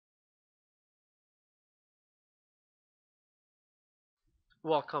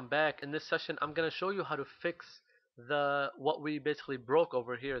Welcome back. In this session, I'm going to show you how to fix the what we basically broke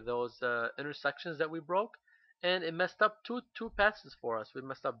over here, those intersections that we broke, and it messed up two passes for us. We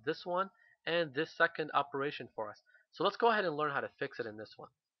messed up this one and this second operation for us. So let's go ahead and learn how to fix it in this one.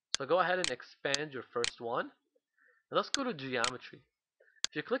 So go ahead and expand your first one. And let's go to geometry.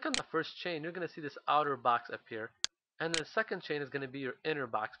 If you click on the first chain, you're going to see this outer box appear. And the second chain is going to be your inner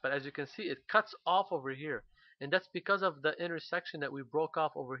box. But as you can see, it cuts off over here. And that's because of the intersection that we broke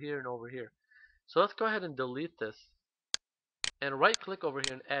off over here and over here. So let's go ahead and delete this. And right click over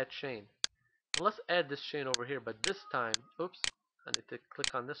here and add chain. And let's add this chain over here. But this time, oops, I need to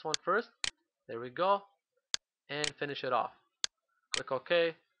click on this one first. There we go. And finish it off. Click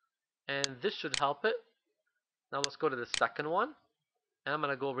OK. And this should help it. Now let's go to the second one. And I'm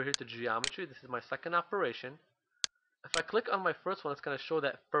going to go over here to geometry. This is my second operation. If I click on my first one, it's going to show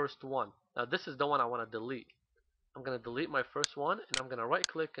that first one. Now this is the one I want to delete. I'm going to delete my first one, and I'm going to right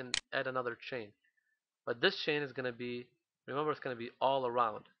click and add another chain. But this chain is going to be, remember, it's going to be all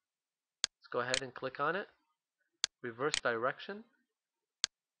around. Let's go ahead and click on it. Reverse direction.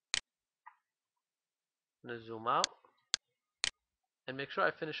 I'm going to zoom out. And make sure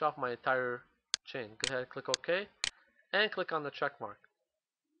I finish off my entire chain. Go ahead and click OK. And click on the check mark.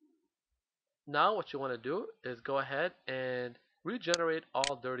 Now what you want to do is go ahead and regenerate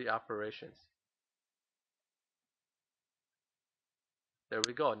all dirty operations. There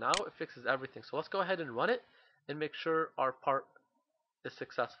we go. Now it fixes everything. So let's go ahead and run it and make sure our part is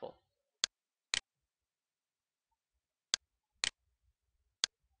successful.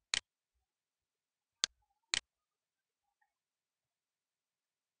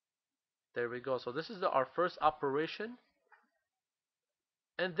 There we go. So this is our first operation,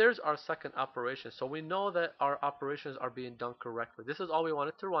 and there's our second operation. So we know that our operations are being done correctly. This is all we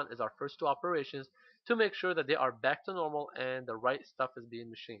wanted to run, is our first two operations, to make sure that they are back to normal and the right stuff is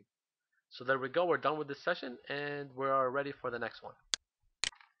being machined. So there we go. We're done with this session, and we're ready for the next one.